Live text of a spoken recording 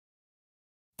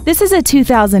This is a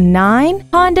 2009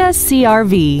 Honda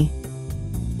CR-V.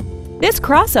 This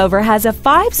crossover has a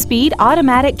 5-speed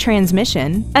automatic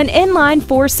transmission, an inline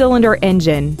 4-cylinder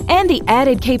engine, and the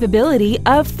added capability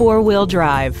of 4-wheel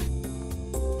drive.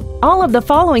 All of the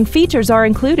following features are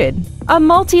included: a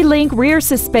multi-link rear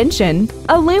suspension,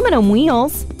 aluminum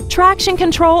wheels, traction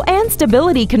control and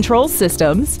stability control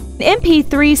systems, an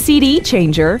MP3 CD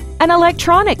changer, an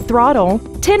electronic throttle,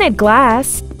 tinted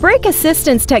glass, brake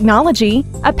assistance technology,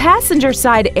 a passenger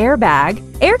side airbag,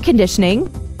 air conditioning,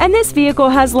 and this vehicle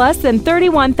has less than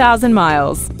 31,000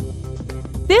 miles.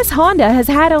 This Honda has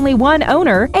had only one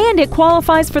owner and it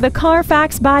qualifies for the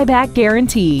Carfax buyback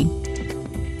guarantee.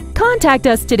 Contact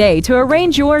us today to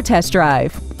arrange your test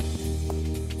drive.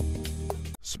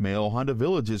 Smail Honda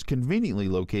Village is conveniently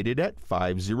located at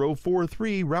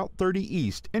 5043 Route 30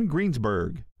 East in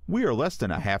Greensburg. We are less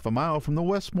than a half a mile from the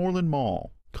Westmoreland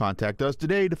Mall. Contact us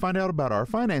today to find out about our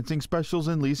financing specials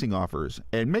and leasing offers,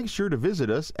 and make sure to visit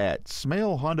us at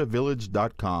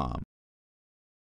SmailHondaVillage.com.